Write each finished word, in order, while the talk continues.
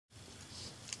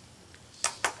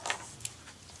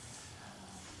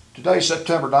Today's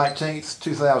September 19th,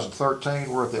 2013.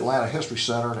 We're at the Atlanta History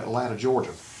Center in Atlanta,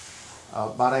 Georgia.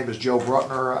 My name is Joe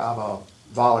Bruckner. I'm a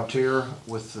volunteer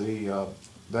with the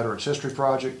Veterans History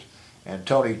Project, and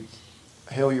Tony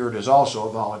Hilliard is also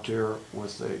a volunteer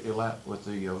with the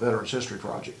Veterans History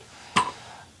Project.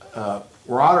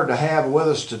 We're honored to have with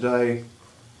us today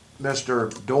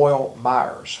Mr. Doyle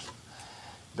Myers.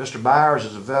 Mr. Myers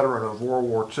is a veteran of World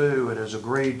War II and has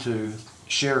agreed to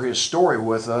share his story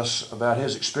with us about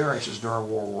his experiences during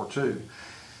World War II.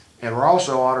 And we're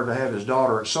also honored to have his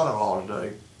daughter and son-in-law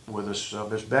today with us,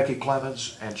 Miss Becky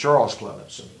Clemens and Charles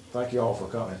Clemens. And thank you all for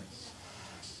coming.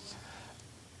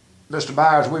 Mr.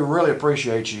 Myers, we really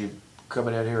appreciate you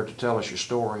coming in here to tell us your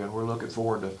story, and we're looking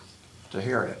forward to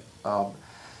hearing it.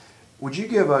 Would you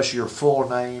give us your full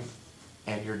name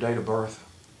and your date of birth?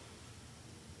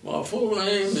 My full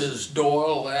name is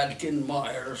Doyle Adkin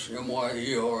Myers,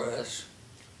 M-Y-E-R-S,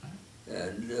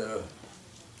 and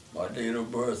my date of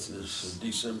birth is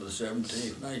December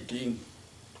 17th,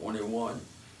 1921.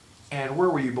 And where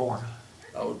were you born?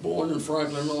 I was born in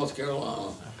Franklin, North Carolina.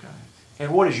 Okay.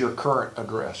 And what is your current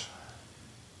address?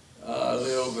 I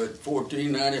live at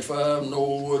 1495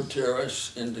 Knollwood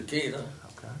Terrace in Decatur.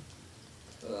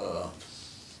 Okay.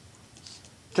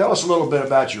 Tell us a little bit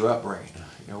about your upbringing.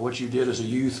 You know, what you did as a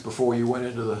youth before you went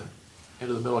into the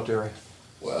military.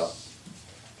 Well,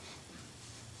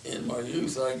 in my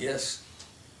youth, I guess,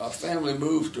 our family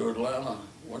moved to Atlanta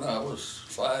when I was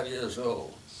 5 years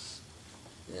old.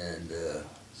 And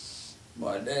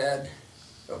my dad,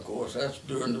 of course, that's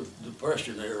during the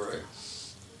Depression era.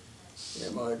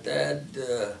 And my dad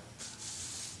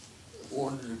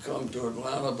wanted to come to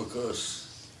Atlanta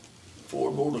because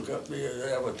Ford Motor Company had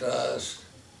advertised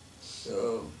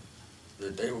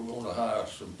that they were going to hire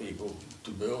some people to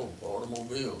build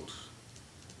automobiles.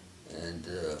 And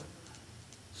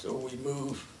so we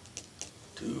moved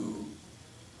to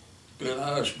Glen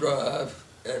Iris Drive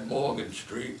at Morgan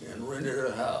Street and rented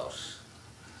a house.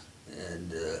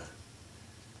 And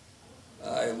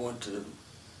I went to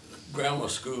grammar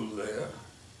school there,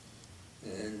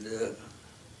 and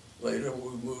later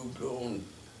we moved on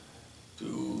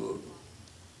to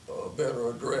a better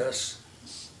address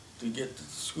to get to the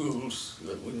schools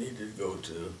that we needed to go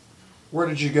to. Where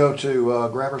did you go to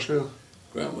grammar school?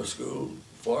 Grammar school,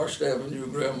 Forest Avenue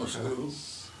Grammar School.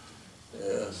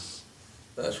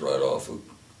 That's right off of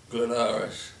Glen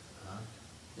Iris.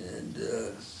 And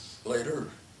later,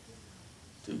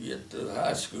 to get to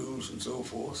high schools and so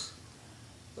forth,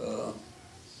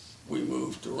 we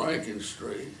moved to Rankin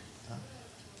Street.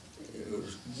 It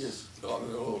was just got a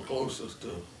little closer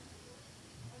to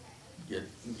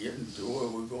getting to where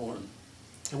we're going.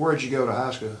 And where did you go to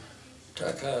high school?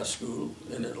 Tech High School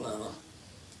in Atlanta.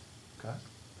 Okay.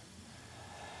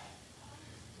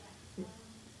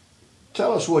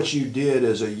 Tell us what you did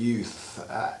as a youth.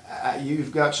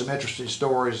 You've got some interesting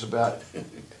stories about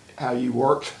how you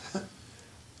worked.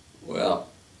 Well,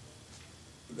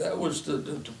 that was the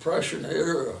Depression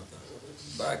era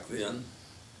back then,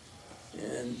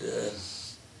 and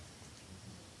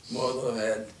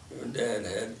Mother and Dad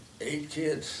had 8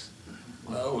 kids,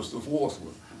 and I was the 4th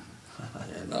one.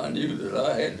 And I knew that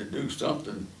I had to do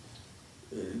something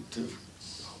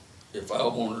if I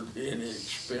wanted any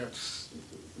expense,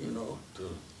 you know,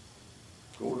 to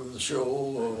go to the show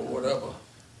or whatever.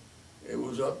 It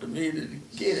was up to me to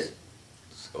get it.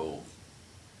 So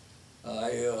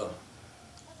I,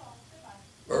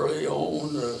 early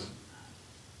on,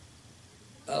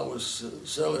 I was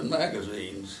selling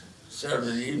magazines,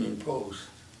 Saturday Evening Post,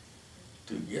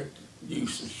 to get new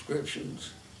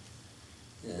subscriptions.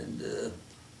 And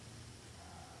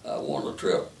I won a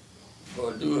trip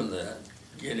for doing that,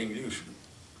 getting new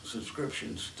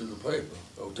subscriptions to the paper,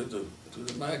 or to the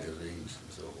magazines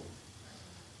and so on.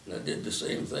 And I did the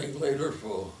same thing later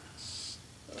for,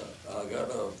 I got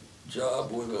a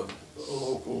job with a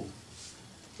local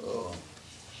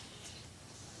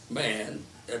man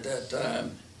at that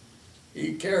time.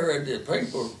 He carried the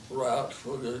paper route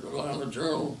for the Atlanta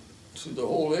Journal to the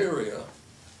whole area.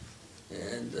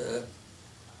 And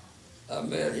I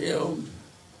met him,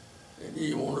 and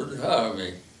he wanted to hire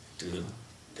me to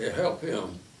help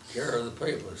him carry the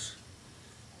papers.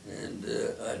 And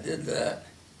I did that.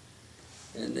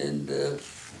 And then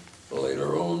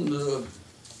later on,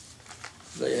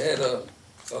 they had a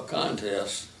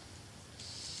contest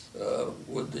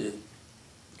with the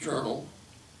Journal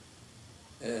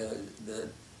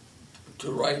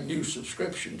to write new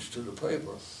subscriptions to the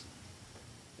paper.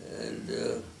 And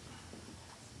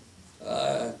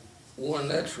I won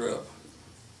that trip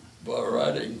by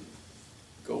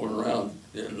going around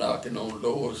and knocking on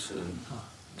doors and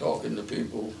talking to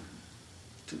people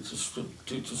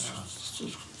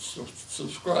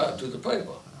subscribe to the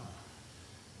paper.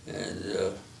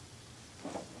 And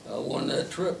I won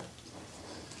that trip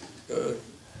to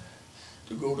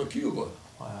go to Cuba.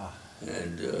 Wow.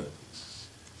 And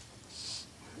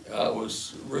I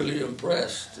was really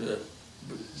impressed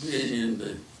being in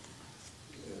the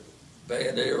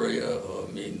bad area, I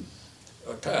mean,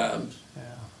 at times,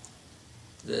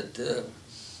 that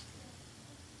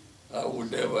I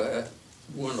would never have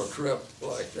won a trip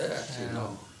like that, you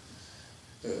know.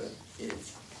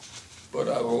 But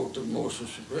I wrote the most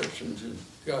subscriptions and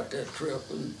got that trip,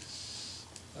 and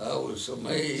I was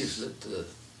amazed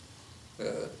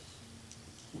that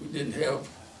we didn't have,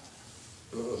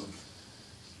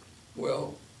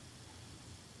 well,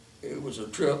 it was a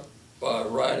trip by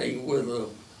riding with a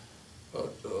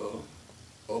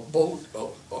boat,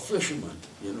 a fisherman,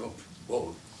 you know,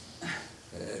 boat.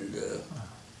 And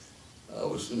I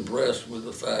was impressed with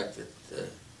the fact that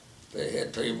they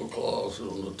had tablecloths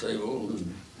on the table,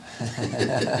 and,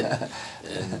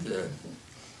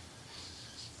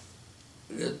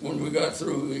 that when we got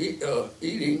through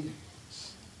eating,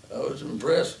 I was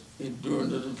impressed during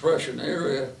the Depression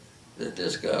area that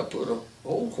this guy put a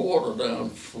whole quarter down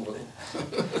for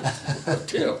a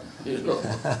tip, you know.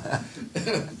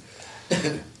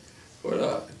 But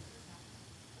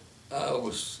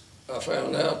I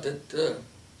found out that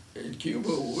in Cuba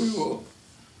we were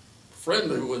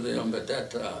friendly with them at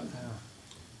that time.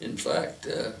 In fact,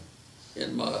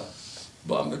 in my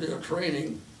bombardier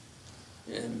training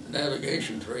and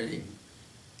navigation training,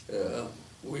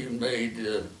 we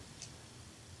made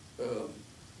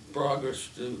progress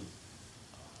to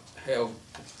have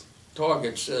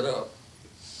targets set up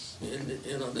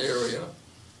in an area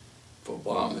for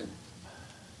bombing.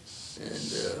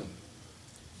 And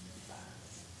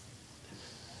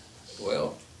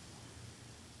well,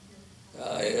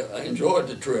 I enjoyed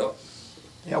the trip.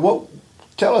 Yeah, well,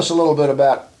 tell us a little bit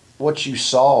about what you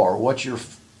saw or what your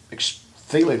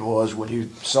feeling was when you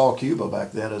saw Cuba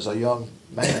back then as a young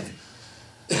man.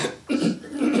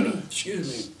 Excuse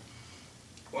me.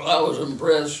 Well, I was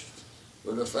impressed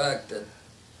with the fact that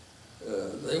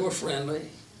they were friendly,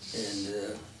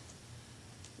 and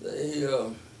they,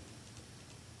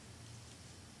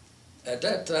 at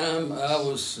that time, I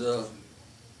was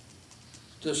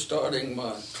just starting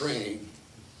my training,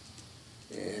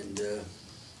 and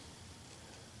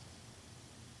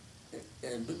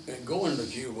going to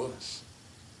Cuba,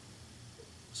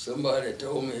 somebody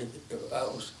told me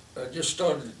I just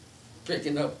started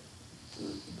picking up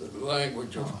the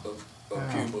language of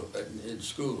Cuba in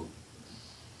school,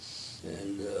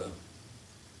 and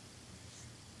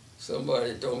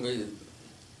somebody told me that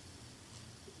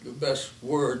the best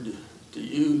word to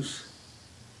use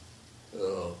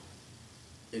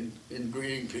in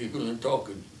greeting people and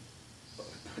talking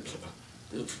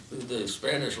the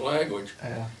Spanish language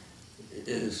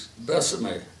is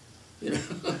besame, you know.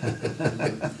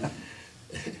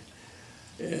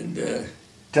 And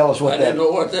tell us what I didn't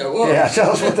know what that was. Yeah,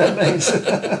 tell us what that means.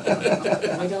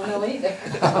 We don't know either.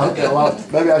 Okay, well,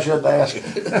 maybe I shouldn't ask. I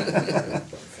think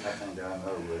I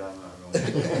know, but I'm not going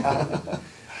to.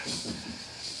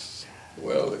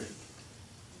 Well,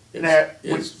 Now,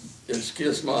 it's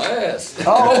kiss my ass.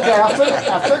 oh, okay.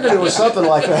 I figured it was something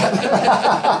like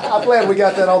that. I'm glad we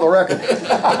got that on the record.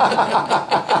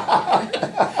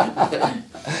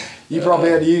 You probably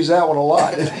had to use that one a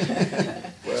lot.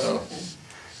 Well,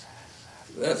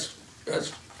 that's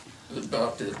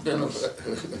about the benefit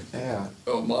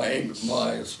of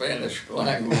my Spanish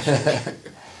language.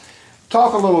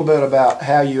 Talk a little bit about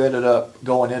how you ended up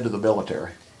going into the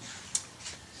military.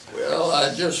 Well,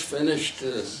 I just finished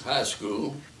high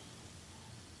school,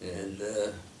 and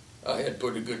I had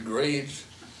pretty good grades,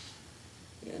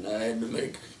 and I had to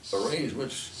make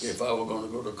arrangements. If I were going to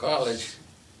go to college,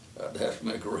 I'd have to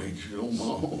make arrangements on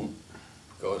my own,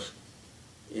 because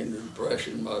in the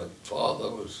Depression, my father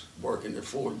was working at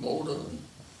Ford Motor and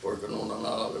working on an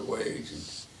hourly wage, and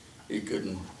he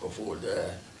couldn't afford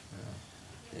that.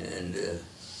 And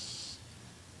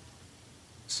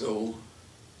so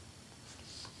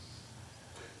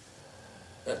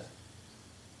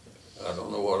I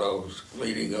don't know what I was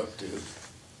leading up to.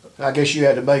 I guess you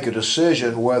had to make a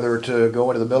decision whether to go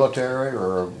into the military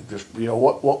or just, you know,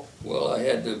 what? Well, I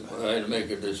had to make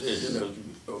a decision.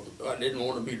 I didn't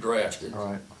want to be drafted. All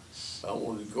right. I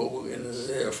wanted to go into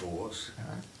the Air Force. All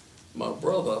right. My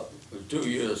brother, was 2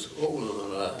 years older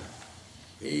than I,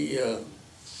 he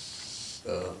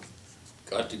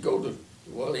got to go to,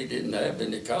 well, he didn't have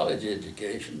any college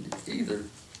education either.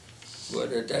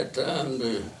 But at that time,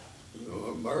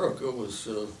 America was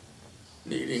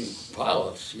needing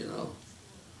pilots, you know.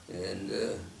 And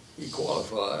he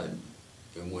qualified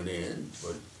and went in,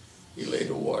 but he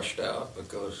later washed out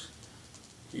because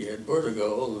he had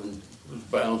vertigo and was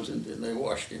bouncing, and they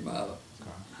washed him out.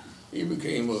 He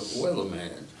became a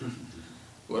weatherman,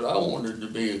 but I wanted to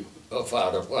be a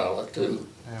fighter pilot too.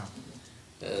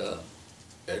 Yeah.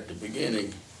 At the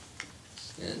beginning,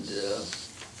 and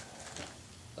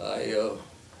I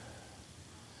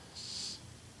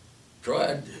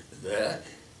tried that,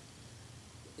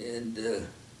 and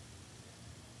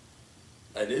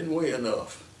I didn't weigh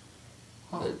enough.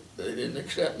 Huh. They didn't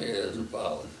accept me as a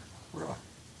pilot. Right.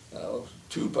 I was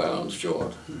 2 pounds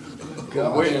short Gosh.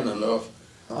 of weighing enough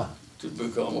Huh. to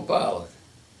become a pilot.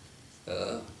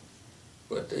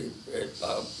 But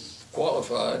I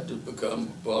qualified to become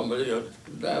a bombardier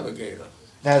navigator.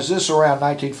 Now, is this around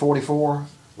 1944?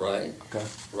 Right, Okay.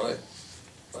 right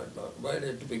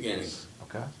at the beginning.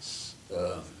 Okay.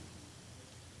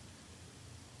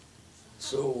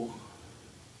 So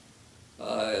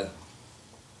I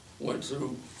went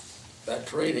through that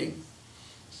training.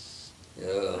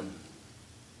 I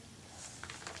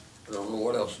don't know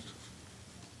what else.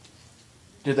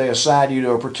 Did they assign you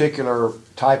to a particular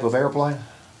type of airplane?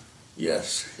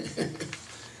 Yes,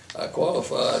 I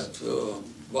qualified for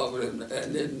bombardier,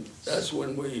 and then that's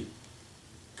when we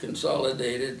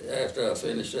consolidated after I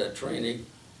finished that training.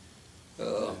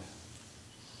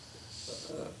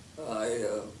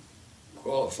 I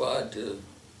qualified to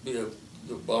be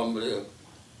the bombardier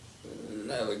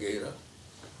navigator,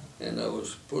 and I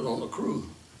was put on a crew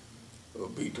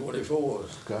of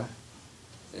B-24s. Okay.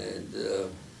 And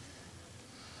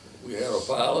we had a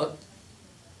pilot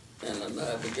and a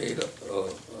navigator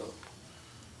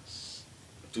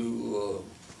to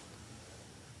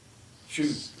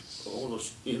shoot on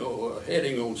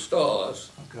heading on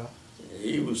stars. Okay.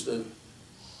 He was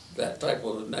that type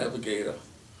of navigator,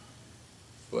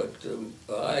 but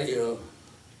I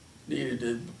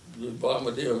needed the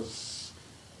bombardier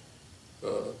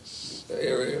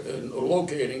area in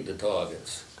locating the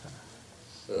targets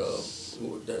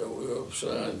that we were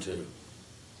assigned to.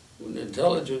 When the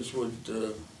intelligence would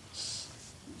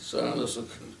assign us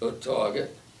a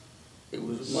target, it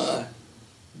was my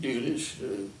duties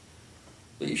to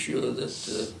be sure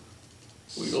that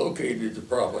we located the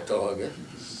proper target,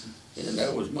 and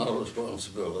that was my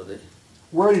responsibility.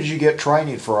 Where did you get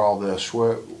training for all this?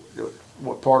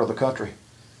 What part of the country?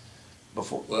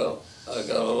 Before? Well, I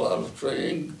got a lot of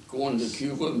training going to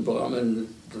Cuba and bombing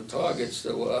the targets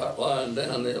that were outlined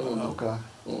down there Okay.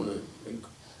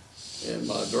 and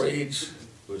my grades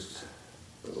were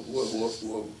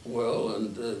well,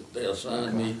 and they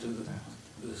assigned me to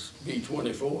this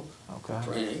B-24 Okay.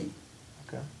 training.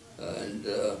 Okay. And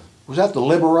Was that the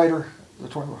Liberator? The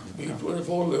 24?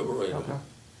 B-24 Liberator. Okay.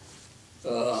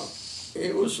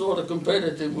 It was sort of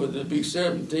competitive with the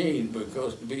B-17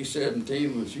 because the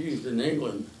B-17 was used in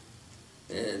England,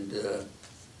 and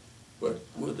but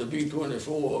with the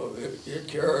B-24, it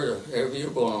carried a heavier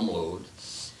bomb load,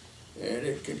 and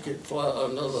it could fly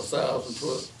another 1,000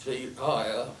 feet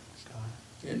higher,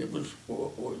 and it was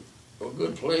a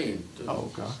good plane to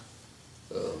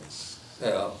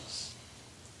have.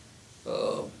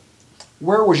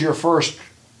 Where was your first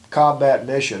combat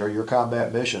mission, or your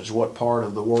combat missions? What part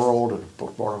of the world, and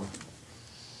what part of?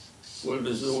 Well, it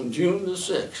was on June the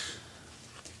 6th,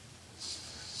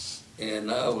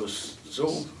 and I was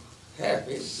so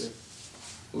happy that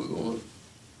we were going to,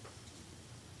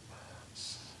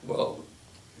 well,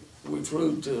 we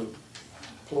flew to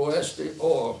Ploesti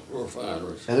oil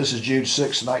refineries. And this is June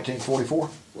 6, 1944?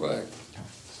 Right.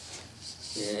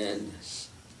 And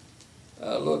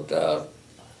I looked out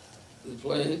the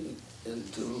plane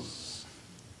and to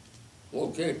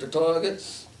locate the target,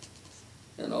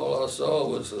 and all I saw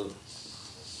was a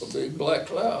big black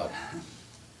cloud.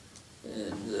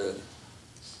 And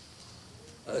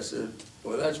I said,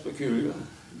 well, that's peculiar.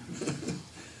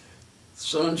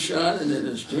 Sun's shining and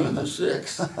it's June the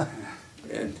 6th,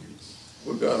 and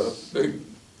we got a big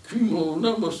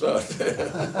cumulonimbus out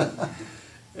there.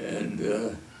 And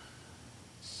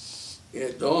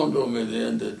it dawned on me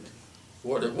then that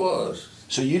what it was.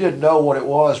 So you didn't know what it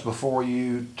was before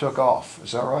you took off,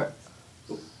 is that right?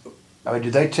 I mean,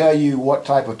 did they tell you what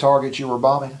type of targets you were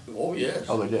bombing? Oh, yes.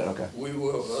 Oh, they did, okay. We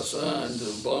were assigned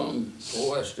to bomb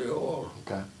Ploesti oil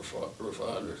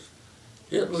refineries.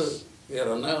 Hitler had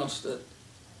announced that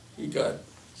he got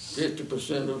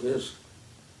 50% of his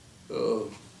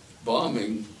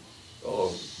bombing or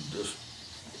this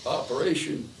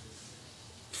operation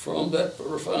from that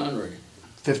refinery.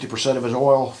 50% of his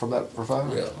oil from that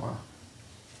refinery? Yeah. Wow.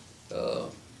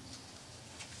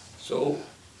 So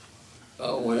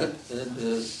I went, and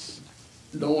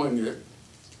knowing that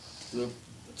the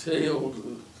tale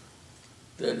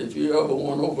that if you ever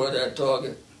went over that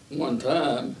target one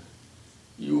time,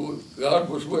 God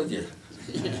was with you.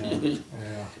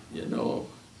 Yeah. You know,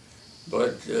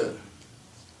 but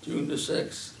June the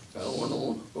 6th, I went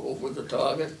on over the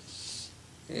target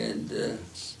and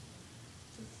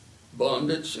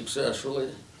bombed it successfully,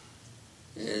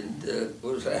 and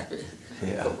was happy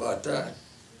Yeah. about that.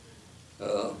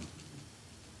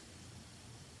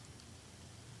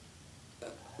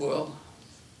 Well,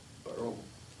 I don't,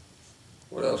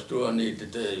 what else do I need to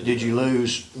tell you? Did you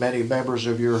lose many members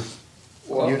of your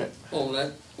Well, unit? on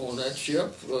that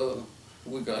ship,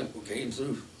 we came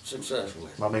through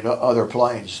successfully. I mean, other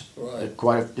planes. Right.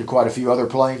 Did quite a few other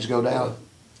planes go down?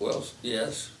 Well,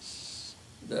 yes.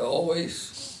 They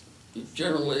always,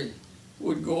 generally,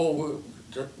 would go over,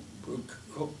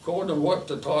 according to what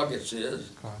the targets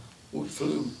is, Okay. we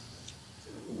flew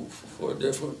with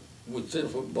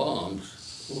different bombs.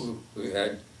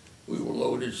 We were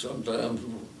loaded sometimes,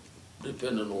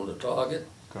 depending on the target,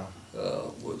 Okay.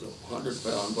 with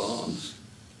 100-pound bombs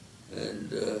and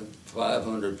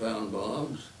 500-pound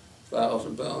bombs,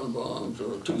 1,000-pound bombs,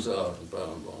 or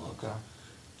 2,000-pound bombs, Okay.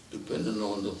 depending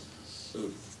on the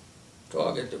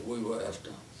target that we were after.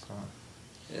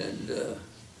 Okay. And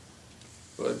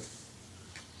but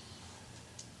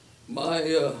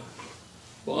my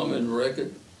bombing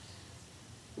record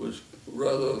was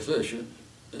rather efficient,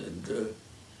 and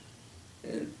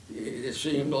it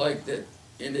seemed like that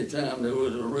anytime there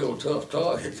was a real tough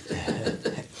target,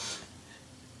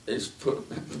 they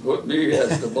put me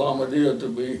as the bombardier to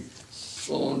be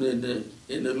flown in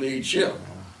the lead ship.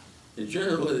 And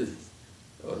generally,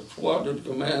 a squadron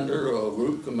commander or a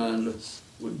group commander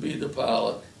would be the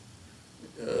pilot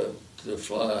to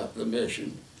fly the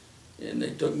mission. And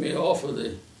they took me off of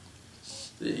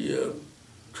the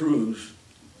cruise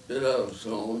that I was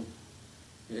on,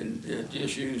 and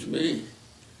just used me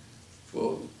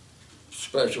for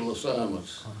special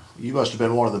assignments. You must have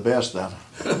been one of the best then.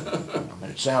 I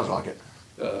mean, it sounds like it.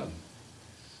 Uh,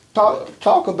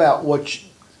 Talk about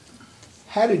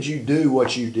how did you do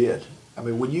what you did? I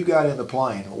mean, when you got in the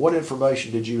plane, what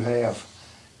information did you have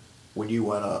when you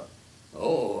went up?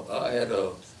 Oh, I had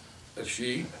a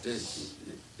sheet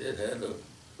that had a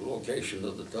location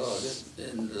of the target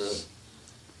and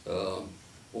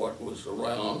what was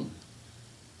around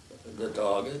the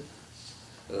target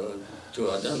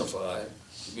to identify it,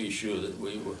 to be sure that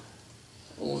we were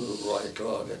on the right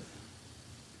target.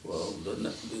 Well,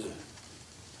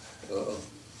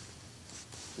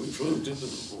 we flew to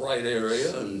the right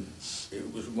area, and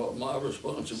it was my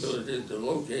responsibility to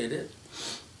locate it.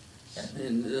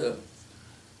 And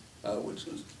I would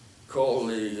call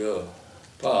the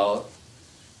pilot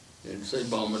and say,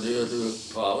 "Bombardier," to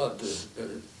the pilot.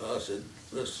 I said,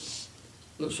 let's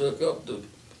hook up the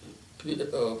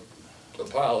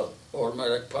pilot,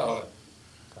 automatic pilot.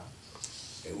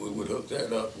 And we would hook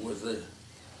that up with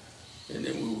and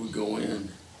then we would go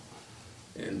in.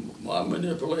 And my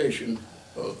manipulation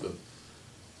of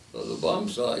the bomb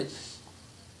site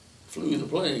flew the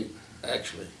plane,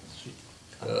 actually,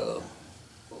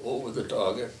 over the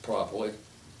target properly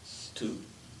to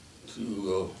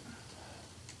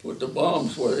put the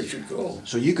bombs where they should go.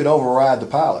 So you could override the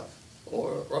pilot.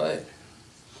 Or, right.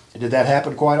 Did that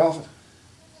happen quite often?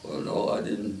 Well, no, I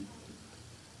didn't.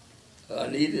 I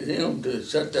needed him to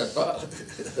set that pilot.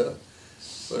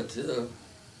 But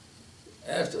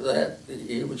after that,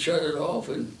 he would shut it off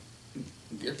and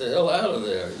get the hell out of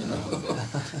there, you know.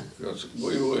 Because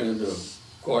we were into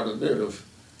quite a bit of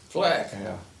flak.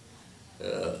 Yeah.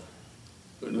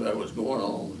 When that was going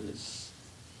on.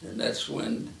 And that's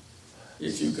when,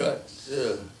 if you got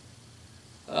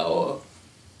our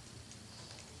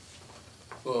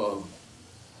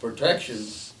protection,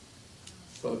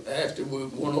 but after we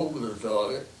went over the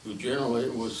target, we generally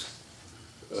was,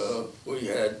 we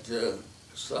had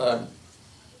side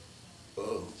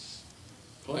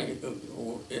plane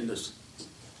in the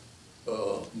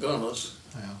gunners.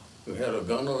 Yeah. We had a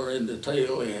gunner in the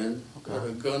tail end, Okay. had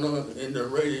a gunner in the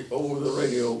radio, over the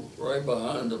radio, right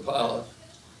behind the pilot,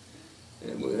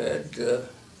 and we had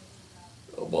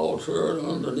a ball turret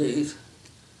underneath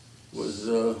with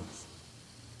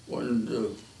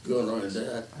one gunner in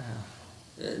that,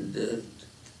 and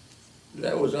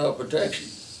that was our protection.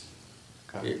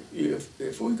 Okay.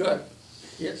 If we got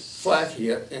flak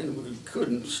hit and we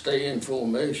couldn't stay in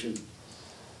formation,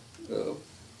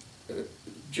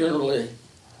 generally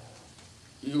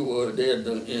you were a dead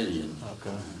Indian.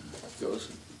 Okay. Because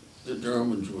the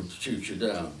Germans would shoot you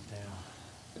down.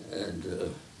 Yeah.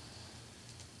 And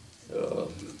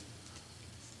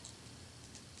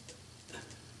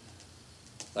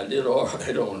I did all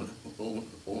right on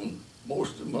on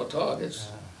most of my targets.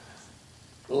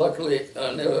 Luckily,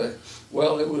 I never,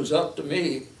 well, it was up to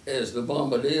me as the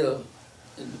bombardier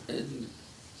in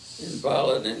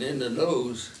pilot and in the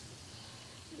nose.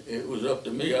 It was up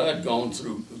to me. I'd gone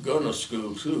through gunner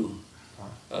school too.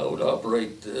 I would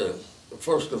operate,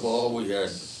 first of all, we had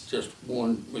just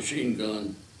one machine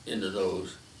gun in the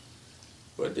nose.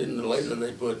 But then later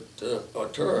they put a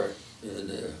turret in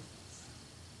there.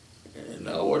 And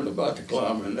I wasn't about to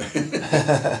climb in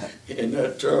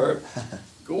that turret,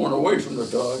 going away from the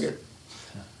target.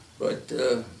 But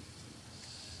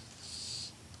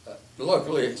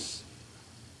luckily,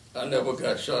 I never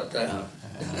got shot down.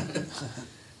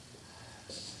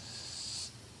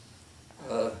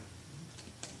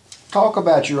 Talk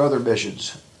about your other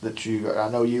missions that I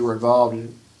know you were involved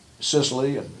in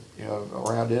Sicily and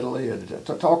around Italy, and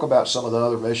talk about some of the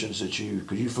other missions that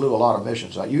because you flew a lot of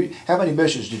missions. How many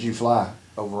missions did you fly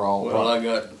overall? Well, I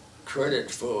got credit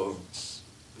for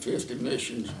 50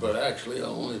 missions, but actually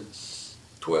only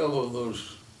 12 of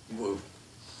those were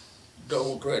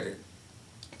double credit.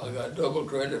 I got double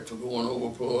credit for going over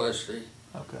Ploesti,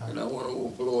 and I went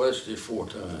over Ploesti 4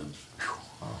 times.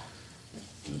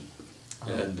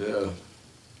 And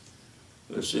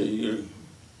let's see,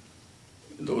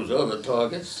 those other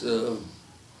targets,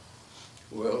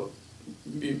 well,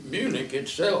 Munich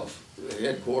itself, the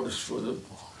headquarters for the,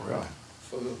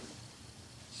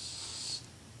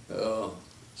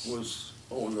 was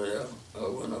on there. I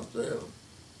went up there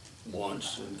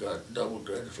once and got double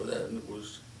credit for that, and it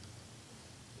was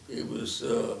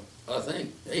I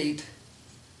think 8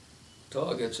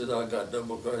 targets that I got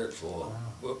double credit for,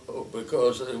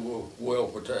 because they were well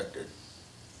protected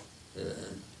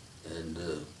and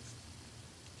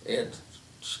had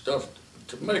stuff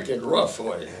to make it rough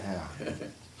for you. Yeah.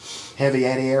 Heavy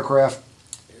anti-aircraft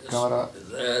coming up?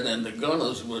 That, and the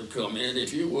gunners would come in.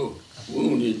 If you were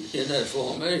wounded in that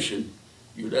formation,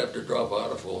 you'd have to drop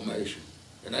out of formation.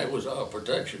 And that was our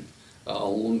protection. Our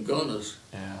own gunners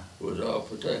was our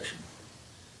protection.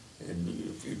 And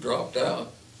if you dropped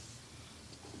out,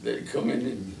 they'd come in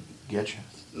and get you,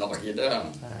 knock you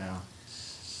down. Yeah.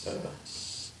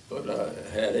 But I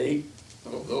had 8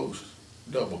 of those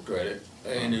double credit.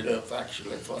 I ended up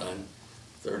actually flying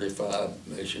 35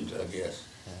 missions, I guess,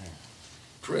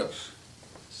 trips.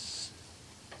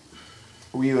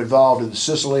 Were you involved in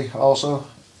Sicily also?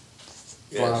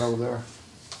 Yes. Flying over there?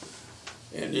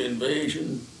 And the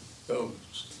invasion of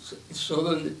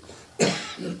southern,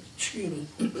 excuse me,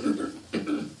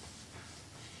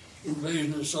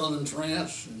 invasion of southern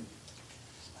France,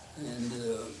 and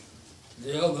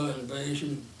the other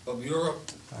invasion of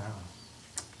Europe.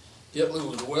 Hitler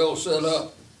was well set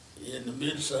up in the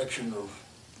midsection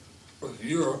of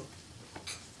Europe.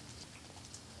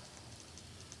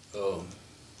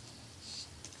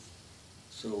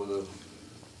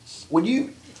 When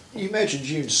you mentioned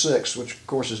June 6th, which of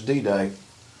course is D-Day,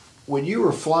 when you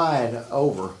were flying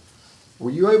over,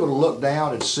 were you able to look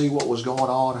down and see what was going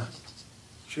on?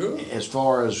 Sure. As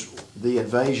far as the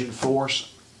invasion force?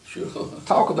 Sure.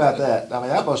 Talk about that. I mean,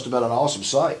 that must have been an awesome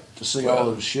sight to see all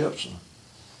those ships.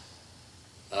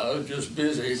 I was just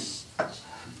busy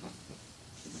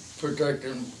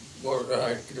protecting what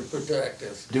I could protect.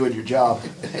 Doing your job.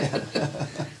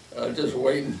 I was just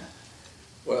waiting.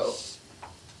 Well,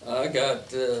 I got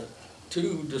 2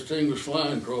 Distinguished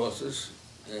Flying Crosses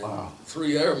and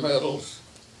 3 Air Medals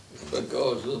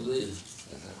because of the... Is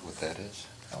that what that is?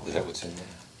 Is that what's in there?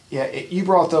 Yeah, you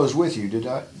brought those with you, did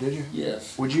you?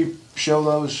 Yes. Would you show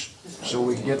those so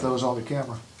we can get those on the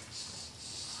camera?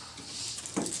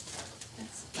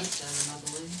 That's I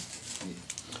believe.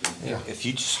 Yeah. If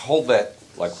you just hold that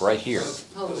like right here.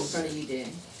 Hold it in front of you,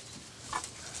 Dan.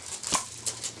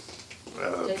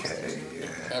 Okay.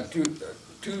 I have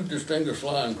 2 Distinguished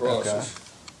Flying Crosses.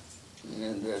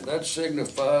 And that's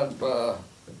signified by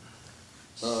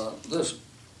this,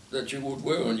 that you would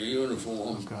wear on your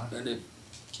uniform. And if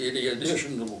any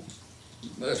additional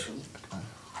mission,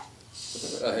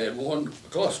 I had 1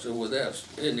 cluster with that,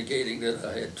 indicating that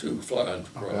I had 2 flying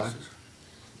crosses.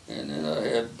 And then I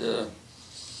had,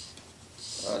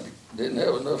 I didn't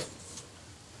have enough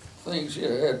things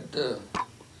here. I had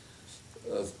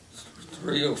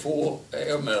 3 or 4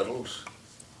 air medals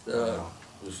that I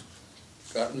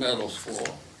got medals for.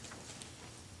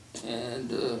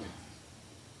 And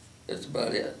that's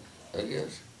about it, I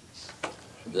guess.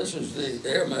 This is the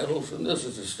air medals, and this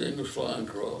is the Distinguished Flying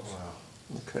Cross. Wow.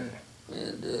 Okay.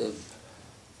 And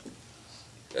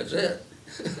that's it.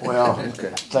 Well,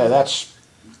 say that's.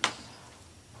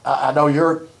 I know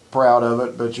you're proud of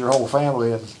it, but your whole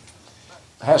family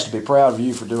has to be proud of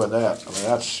you for doing that. I mean,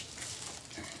 that's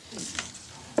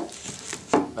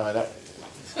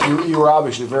You were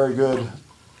obviously very good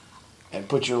and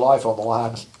put your life on the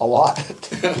line a lot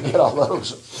to get all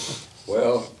those.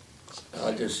 Well,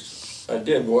 I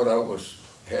did what I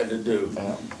had to do.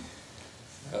 Yeah.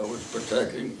 I was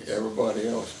protecting everybody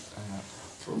else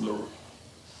from the.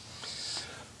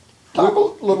 Talk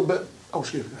a little bit. Oh,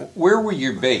 excuse me. Where were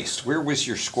you based? Where was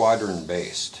your squadron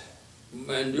based?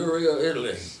 Manduria,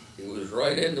 Italy. It was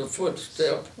right in the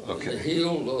footstep, in Okay. the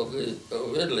heel of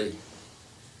Italy.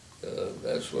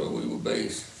 That's where we were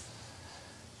based.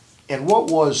 And what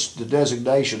was the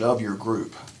designation of your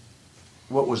group?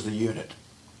 What was the unit?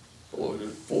 For the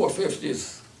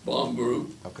 450th Bomb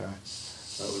Group. Okay.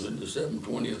 I was in the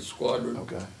 720th Squadron.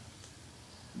 Okay.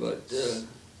 But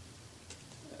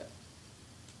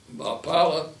my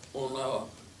pilot,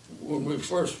 when we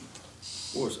first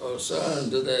was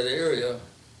assigned to that area,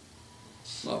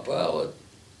 my pilot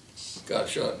got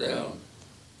shot down.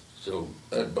 So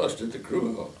that busted the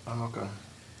crew up. Oh, okay.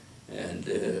 And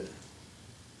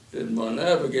then my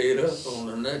navigator on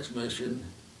the next mission,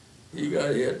 he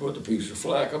got hit with a piece of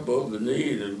flak above the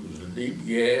knee. There was a deep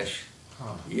gash.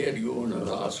 Huh. He had to go into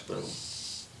the hospital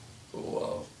for a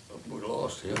while. We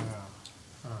lost him.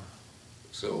 Yeah. Huh.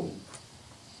 So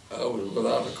I was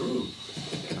without a crew.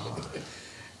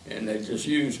 And they just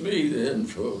used me then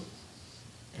for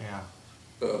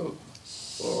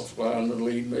flying the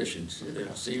lead missions. And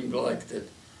it seemed like that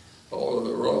all of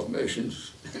the rough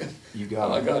missions, You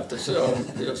got I it. got the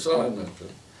assignment.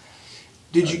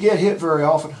 Did you get hit very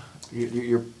often?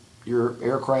 Your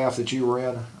aircraft that you were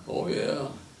in? Oh, yeah.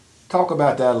 Talk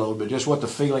about that a little bit, just what the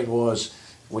feeling was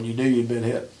when you knew you'd been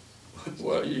hit.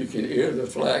 Well, you can hear the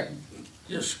flak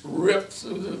just rip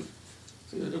through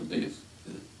the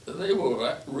they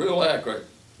were real accurate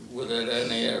with that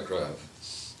anti-aircraft.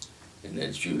 And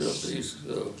they'd shoot up these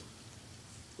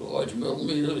large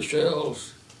millimeter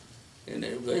shells, and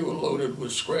they were loaded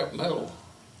with scrap metal,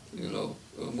 you know.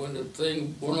 And when the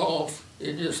thing went off,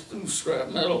 it just threw scrap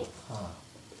metal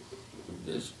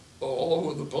just all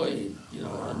over the plane, you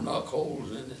know, and knock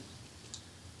holes in it.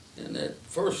 And that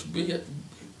first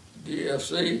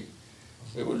DFC,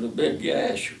 there was a big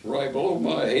gash right below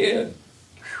my head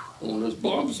on this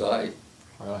bomb site,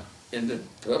 Right. in the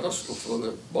pedestal for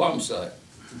the bomb site.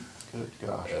 Good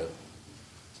gosh.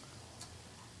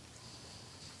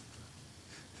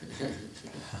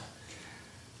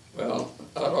 Well,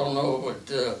 I don't know,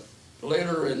 but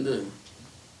later in the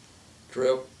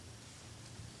trip,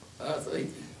 I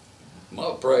think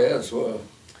my prayers were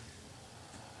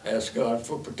ask God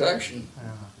for protection,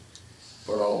 Yeah.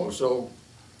 but also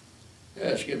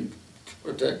ask Him to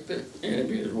protect the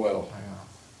enemy as well.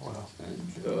 Yeah. Well.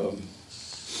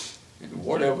 And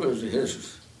whatever is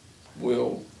His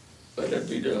will, let it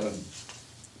be done.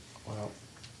 Well.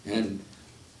 And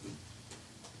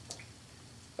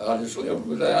I just lived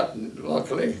with that, and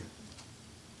luckily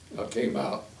I came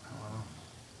out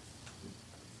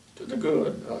to the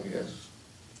good, I guess.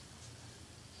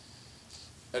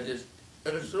 I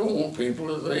just don't want people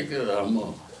to think that I'm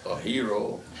a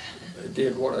hero. I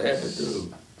did what I had to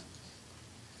do.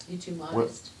 You too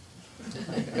modest.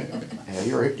 Yeah,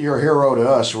 you're a hero to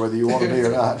us, whether you want to be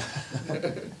or not.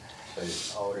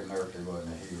 Audie Murphy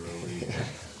wasn't a hero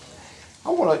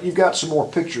either. You've got some more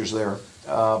pictures there.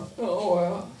 Oh,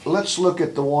 well, Let's look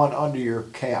at the one under your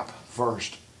cap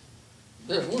first.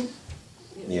 this one?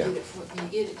 Yeah. Can you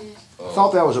get it, Dan? I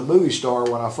thought that was a movie star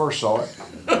when I first saw it.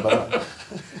 But,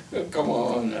 Come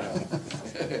on now.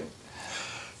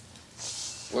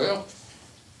 Well,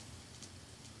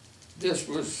 this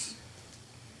was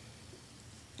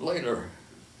later,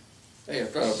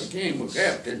 after I became a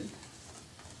captain.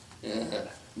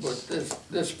 But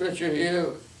this picture here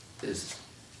is,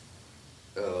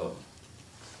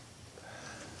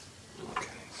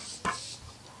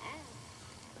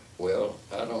 well,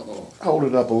 I don't know. hold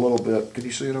it up a little bit. Can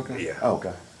you see it okay? Yeah. Oh,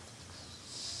 okay.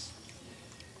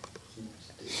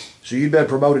 So you've been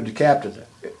promoted to captain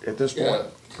at this point?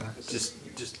 Yeah. Just,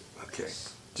 okay.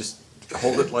 Just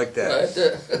hold it like that, Right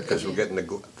there. because we're getting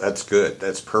the, that's good,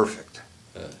 that's perfect.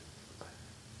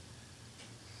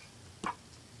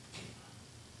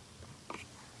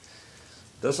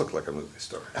 Does look like a movie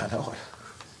star. I know it.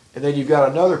 And then you've got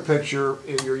another picture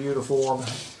in your uniform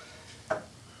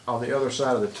on the other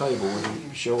side of the table. Will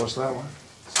you show us that one?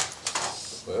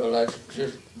 Well, that's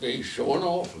just me showing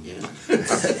off again.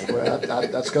 Well,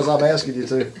 that's because I'm asking you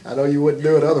to. I know you wouldn't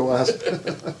do it otherwise.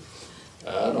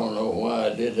 I don't know why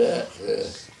I did that.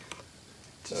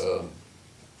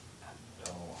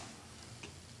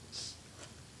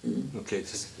 Okay,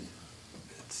 just,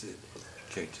 that's it.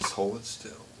 Okay, just hold it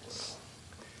still.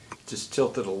 Just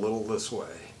tilt it a little this way.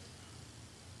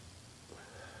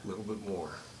 A little bit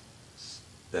more.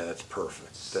 That's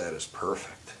perfect. That is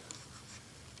perfect.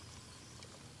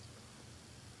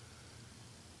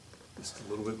 Just a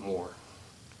little bit more.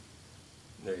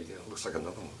 There you go. Looks like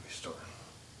another movie star.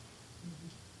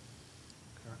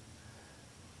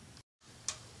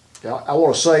 Yeah, I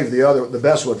want to save the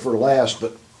best one for last,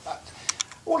 but I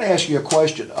want to ask you a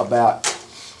question about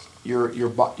your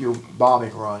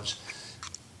bombing runs.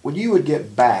 When you would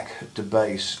get back to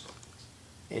base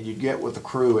and you'd get with the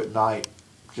crew at night,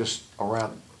 just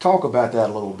around, talk about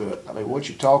that a little bit. I mean, what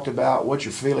you talked about, what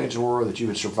your feelings were that you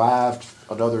had survived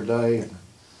another day. And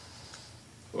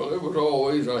Well, it was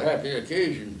always a happy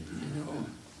occasion, you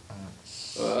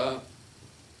know.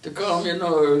 To calm your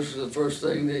nerves, the first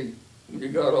thing when you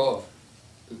got off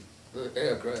the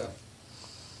aircraft,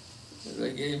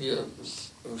 they gave you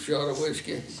a shot of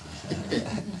whiskey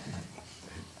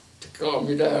to calm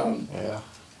you down. yeah,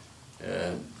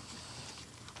 And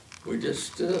we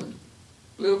just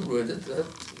lived with it.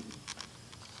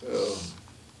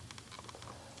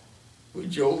 We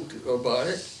joked about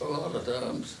it a lot of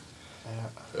times.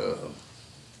 yeah.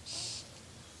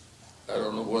 I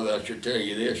don't know whether I should tell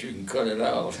you this. You can cut it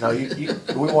out. No,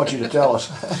 we want you to tell us.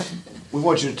 We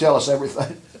want you to tell us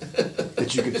everything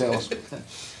that you can tell us.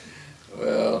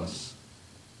 Well,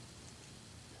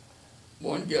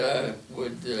 one guy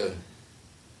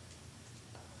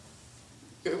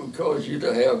it would cause you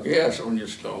to have gas on your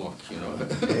stomach, you know.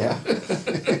 Yeah.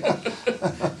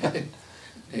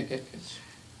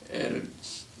 And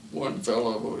one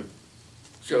fellow would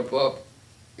jump up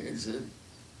and said,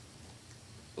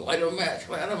 light a match,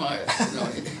 you know.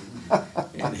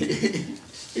 And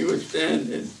he would stand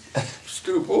and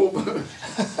stoop over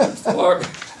and fart.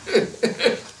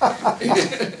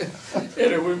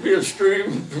 And it would be a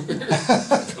stream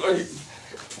like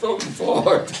from the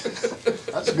fart.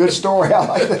 That's a good story. I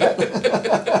like that.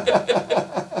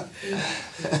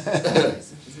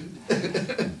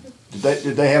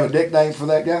 Did they have a nickname for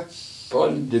that guy?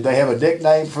 Pardon? Did they have a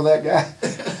nickname for that guy?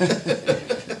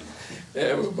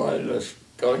 Everybody just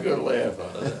got a good laugh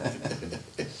out of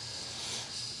that.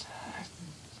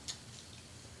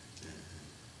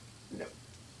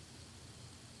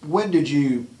 When did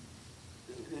you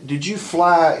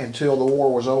fly until the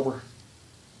war was over?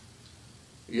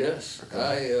 Yes,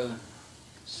 I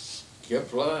kept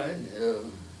flying.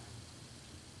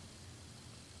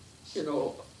 You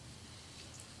know,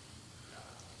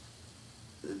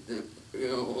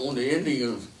 on the ending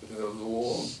of the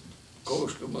war,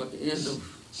 close to the end of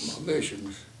my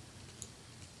missions,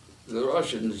 the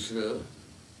Russians, The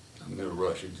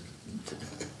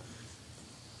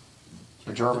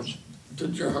Germans? the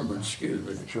Germans, excuse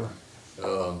me. Sure.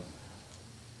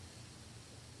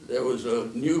 There was a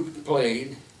new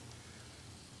plane,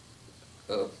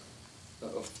 a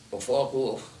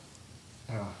Focke-Wulf,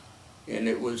 Yeah. and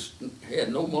it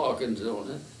had no markings on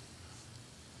it.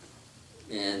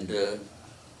 And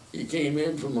he came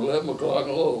in from 11 o'clock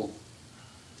low,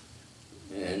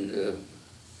 and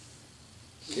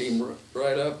came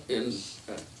right up, and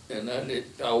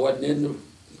I wasn't in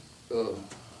the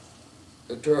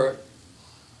turret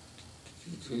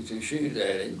to shoot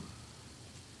at him.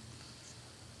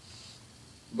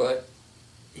 But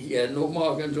he had no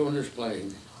markings on his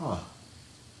plane. Huh.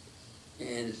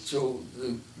 And so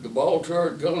the ball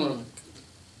turret gunner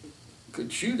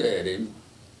could shoot at him,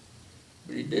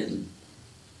 but he didn't.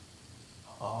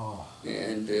 Oh.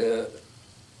 And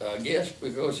I guess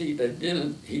because he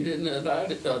didn't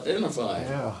identify him.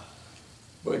 Yeah.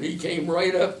 But he came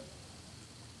right up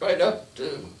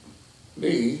to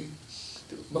me,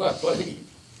 to my plane,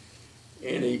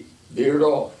 and he veered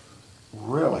off.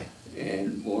 Really?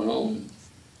 And went on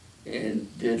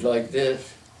and did like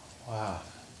this Wow.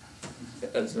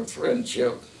 as a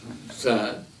friendship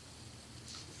sign.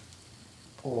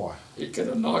 Boy. He could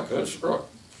have knocked us struck,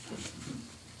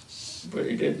 but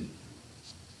he didn't.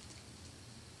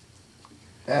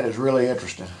 That is really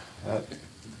interesting.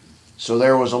 So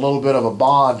there was a little bit of a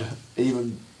bond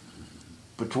even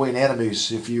between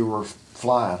enemies if you were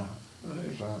flying.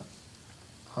 Right.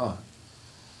 Huh.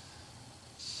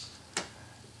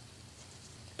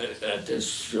 That just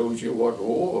shows you what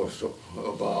war was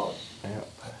about, Yeah.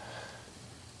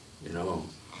 you know.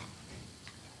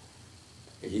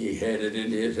 He had it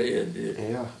in his head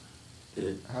Yeah.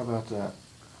 that How about that?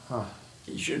 Huh.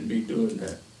 he shouldn't be doing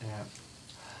that. Yeah.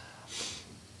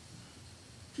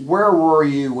 Where were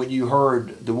you when you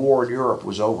heard the war in Europe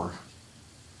was over?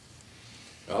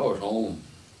 I was home.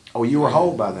 Oh, you were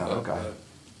home by then. Okay.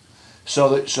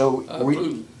 So I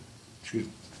flew excuse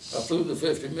me. I flew the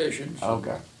 50 missions.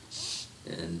 Okay.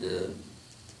 And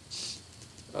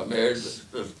I married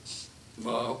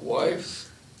my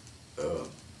wife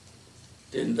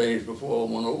 10 days before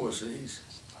I went overseas.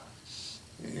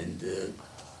 And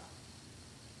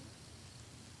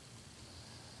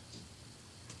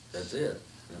that's it.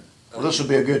 Well, this would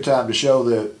be a good time to show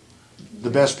the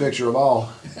best picture of all.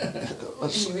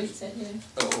 Let's, Can you reach that here?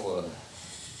 Oh,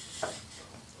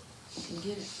 Can you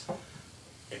get it?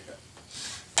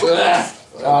 well,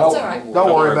 It's all right.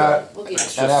 Don't worry about it. We'll get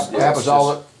it. That happens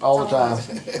all the time.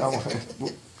 Don't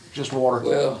worry. Just water.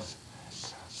 well,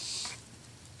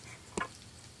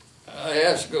 I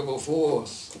asked her before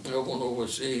I went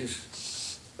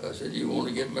overseas, I said, you want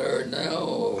to get married now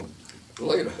or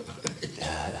later?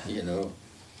 You know,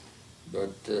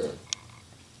 but I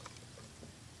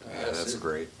That's said,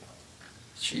 great.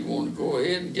 she wanted to go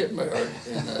ahead and get married,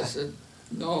 and I said,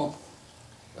 no,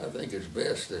 I think it's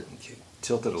best that Okay.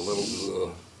 Tilt it a little.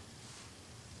 you,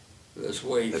 let's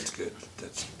wait. That's good.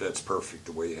 That's perfect,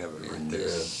 the way you have it right And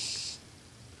there.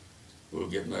 we'll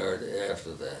get married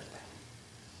after that.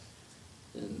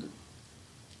 And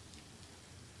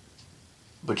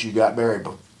But you got married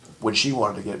when she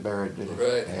wanted to get married, didn't you?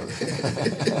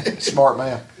 right. Smart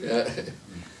man. Yeah,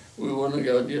 we wouldn't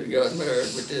have got married,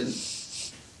 but then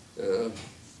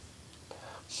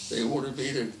they wanted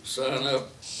me to sign up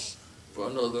for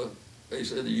another. They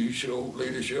said you show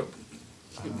leadership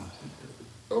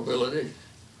ability,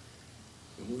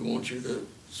 and we want you to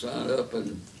sign up.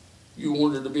 And you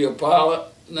wanted to be a pilot.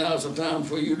 Now's the time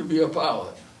for you to be a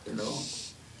pilot. You know.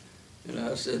 And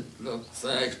I said, look,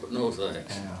 thanks, but no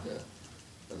thanks. Yeah.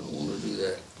 I don't want to do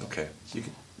that. Okay,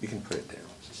 you can put it down.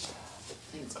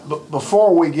 Thanks, God. But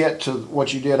before we get to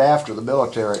what you did after the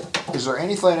military, is there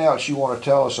anything else you want to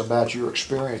tell us about your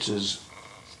experiences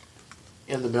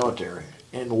in the military,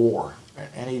 in the war?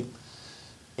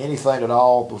 Anything at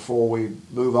all before we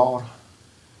move on?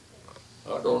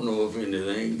 I don't know of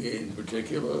anything in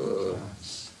particular.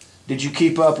 Did you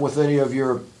keep up with any of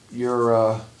your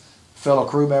fellow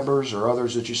crew members or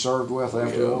others that you served with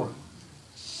after the war?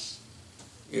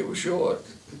 It was short,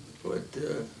 but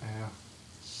Yeah.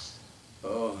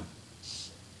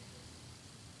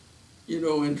 you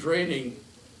know, in training,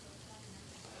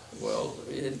 well,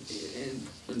 in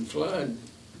flying,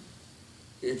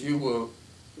 if you were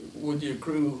with your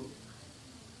crew,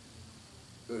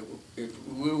 if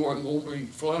we weren't going to be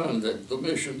flying the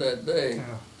mission that day,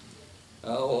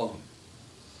 our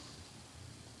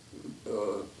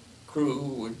crew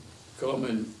would come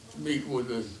and meet with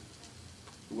the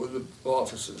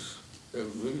officers. There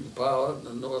would be the pilot and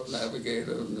the north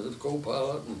navigator and the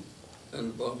co-pilot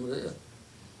and the bombardier.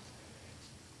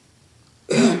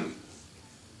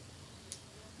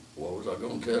 What was I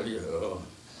going to tell you?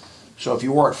 So if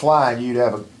you weren't flying, you'd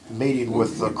have a meeting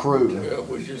with the crew. Yeah,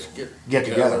 we just get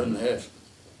together. and have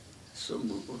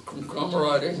some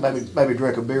camaraderie. Maybe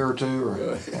drink a beer or two, or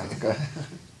Yeah. okay.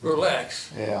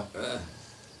 Relax. Yeah.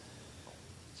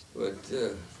 But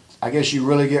I guess you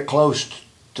really get close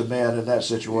to men in that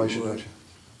situation, You don't you?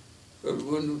 but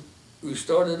when we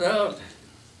started out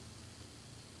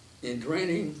in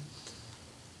training,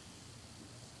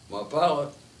 my pilot,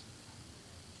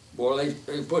 boy,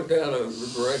 they put down a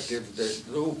directive that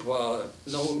no pilot,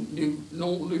 no new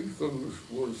crews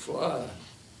would fly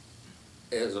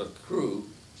as a crew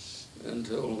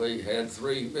until they had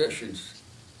 3 missions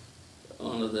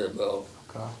under their belt.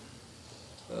 Okay.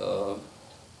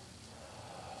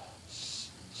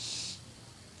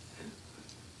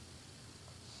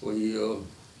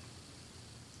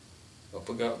 I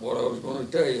forgot what I was going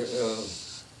to tell you.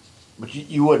 But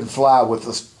you wouldn't fly with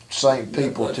the same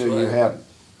people that's till you right. had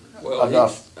Well,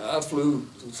 enough. I flew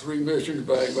 3 missions,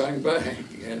 bang, bang, bang,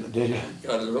 and Did you?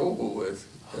 got it over with.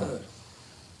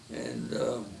 And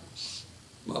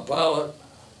my pilot,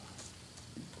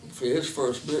 for his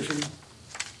first mission,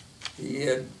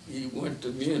 he went to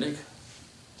Munich.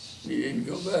 He didn't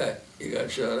go back. He got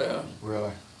shot out.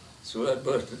 Really? So that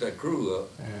busted that crew up.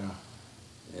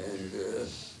 Yeah. And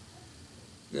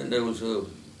then there was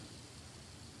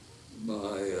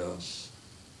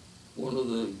one of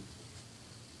the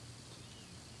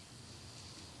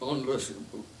unlisted,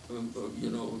 you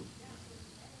know,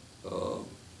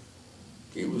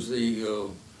 he was the,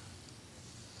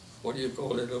 what do you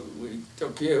call it, we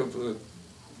took care of the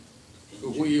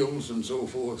wheels and so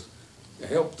forth,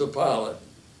 helped the pilot.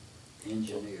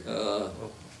 Engineer.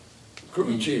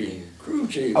 Crew chief. Crew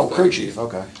chief. Oh, crew chief,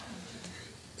 okay.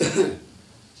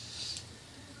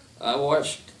 I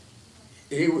watched,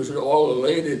 he was all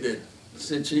elated that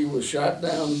since he was shot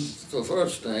down the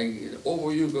first thing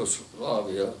over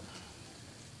Yugoslavia,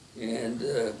 and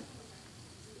the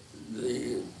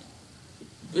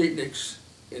Beatniks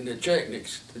and the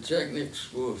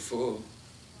Chechniks were for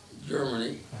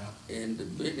Germany, and the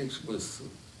business was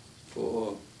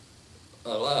for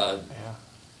Allied.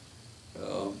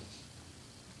 Yeah.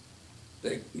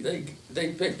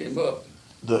 They picked him up.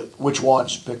 Which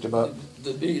ones picked him up?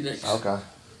 The Phoenix Okay.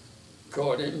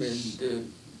 caught him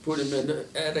and put him in the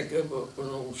attic of an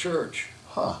old church.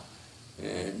 Huh.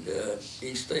 And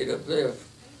he stayed up there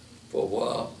for a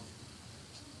while.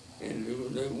 And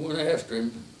they went after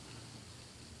him.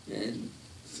 And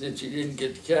since he didn't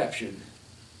get captured,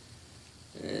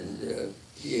 and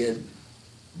he had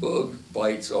bug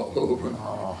bites all over him.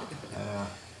 Oh,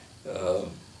 yeah.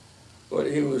 But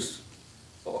he was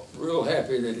real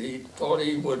happy that he thought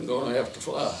he wasn't gonna have to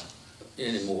fly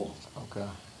anymore. Okay.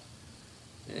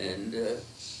 And,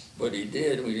 but he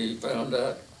did when he found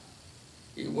out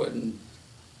he wasn't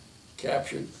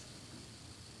captured.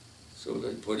 So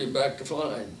they put him back to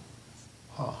flying.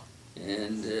 Huh.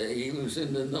 And he was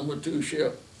in the number 2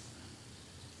 ship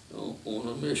on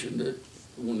a mission that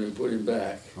when they put him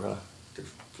back Really? to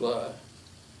fly.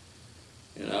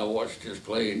 And I watched his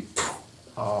plane.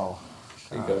 Oh.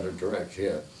 He got a direct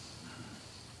hit.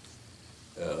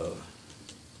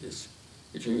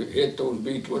 If you hit those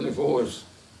B-24s,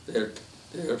 their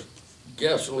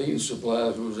gasoline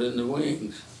supplies was in the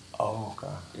wings. Oh,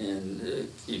 okay. And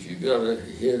if you got a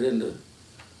hit in the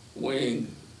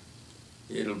wing,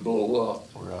 it'll blow up.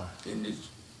 Really? And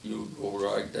you'll go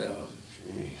right down.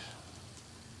 Jeez.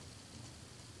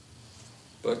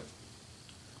 But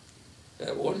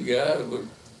that one guy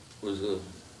was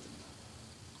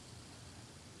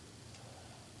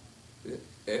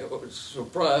it was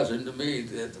surprising to me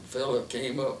that the fella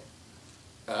came up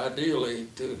ideally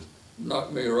to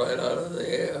knock me right out of the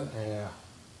air Yeah.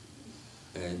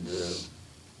 and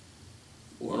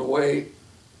went away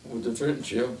with the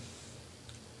friendship.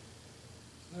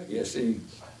 I guess he.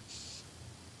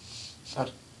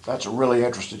 That's a really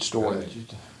interesting story.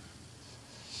 Right.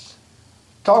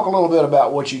 Talk a little bit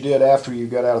about what you did after you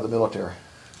got out of the military.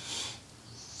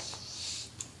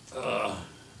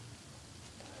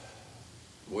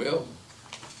 Well,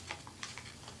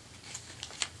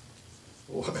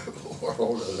 what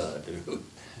all did I do?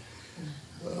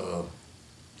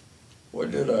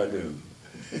 What did I do?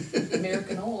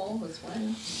 American Oil was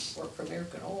one. Worked for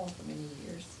American Oil for many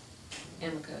years.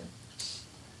 Amoco.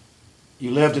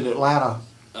 You lived in Atlanta.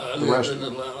 I The lived rest- in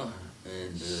Atlanta,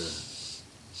 and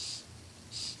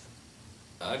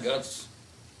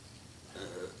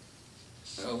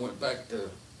I went back to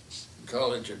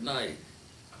college at night,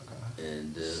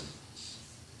 and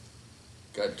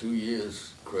got 2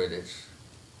 years credits.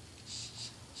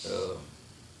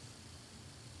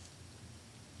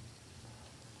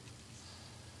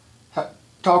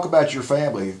 Talk about your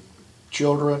family,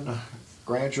 children,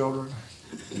 grandchildren.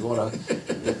 You want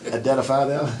to identify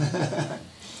them?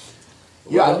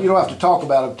 Yeah, Well- you don't have to talk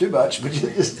about them too much, but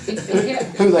just Yeah,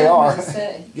 who they are. I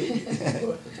say.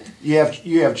 You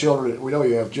have children. We know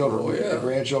you have children. Oh, yeah.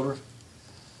 Grandchildren.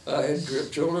 I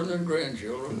had children and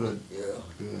grandchildren. Good. Yeah.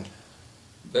 Good.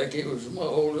 Becky was my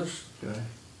oldest, Okay.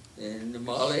 and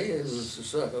Molly was the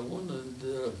second one,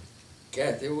 and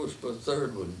Kathy was the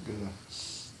third one. Good.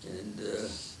 And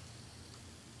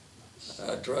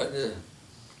I tried to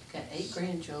Got 8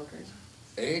 grandchildren.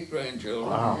 8 grandchildren,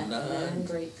 Wow. and 9 9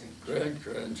 great-grandchildren.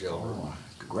 grandchildren. Oh,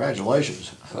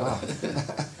 congratulations. Wow.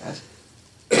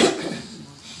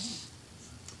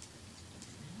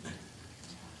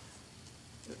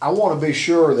 I want to be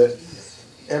sure that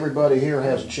everybody here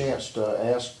has a chance to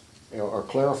ask, or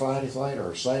clarify anything,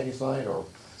 or say anything, or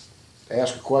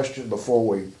ask a question before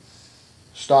we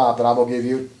stop. And I'm gonna give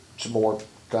you some more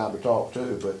time to talk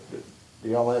too. But do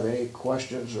y'all have any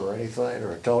questions or anything,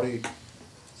 or Tony?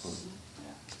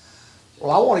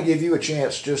 Well, I want to give you a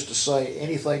chance just to say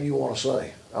anything you want to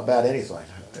say about anything,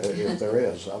 if there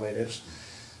is. I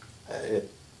mean,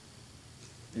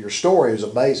 your story is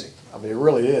amazing. I mean, it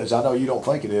really is. I know you don't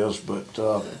think it is, but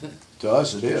to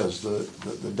us it is.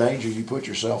 The danger you put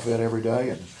yourself in every day,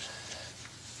 and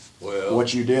Well,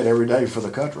 what you did every day for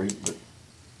the country. But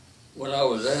when I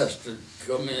was asked to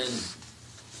come in,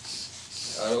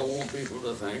 I don't want people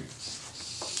to think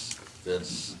that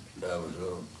I was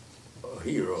a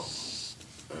hero.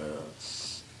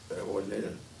 That wasn't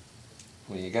it.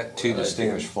 Well, you got 2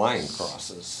 distinguished flying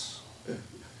crosses.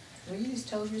 Well, you just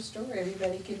told your story.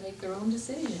 Everybody can make their own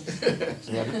decision.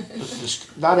 yeah,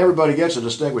 not everybody gets a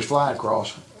Distinguished Flying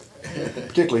Cross,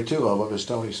 particularly 2 of them, as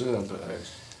Tony said.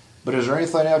 But is there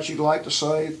anything else you'd like to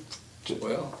say?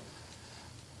 Well,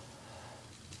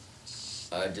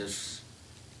 I just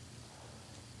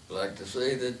like to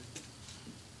say that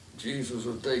Jesus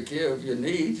will take care of your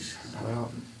needs,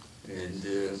 Well, and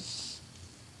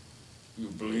you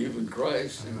believe in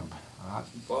Christ and I-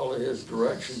 follow His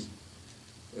direction,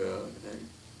 and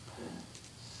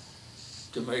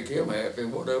to make Him happy,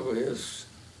 whatever His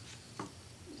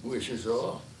wishes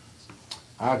are.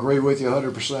 I agree with you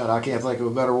 100%. I can't think of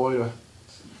a better way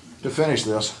to finish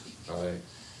this. All right.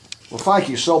 Well, thank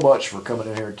you so much for coming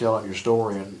in here and telling your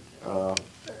story. And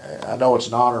I know it's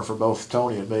an honor for both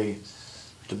Tony and me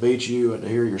to meet you and to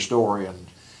hear your story.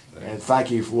 And thank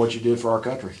you for what you did for our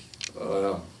country.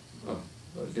 I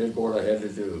did what I had to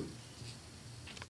do.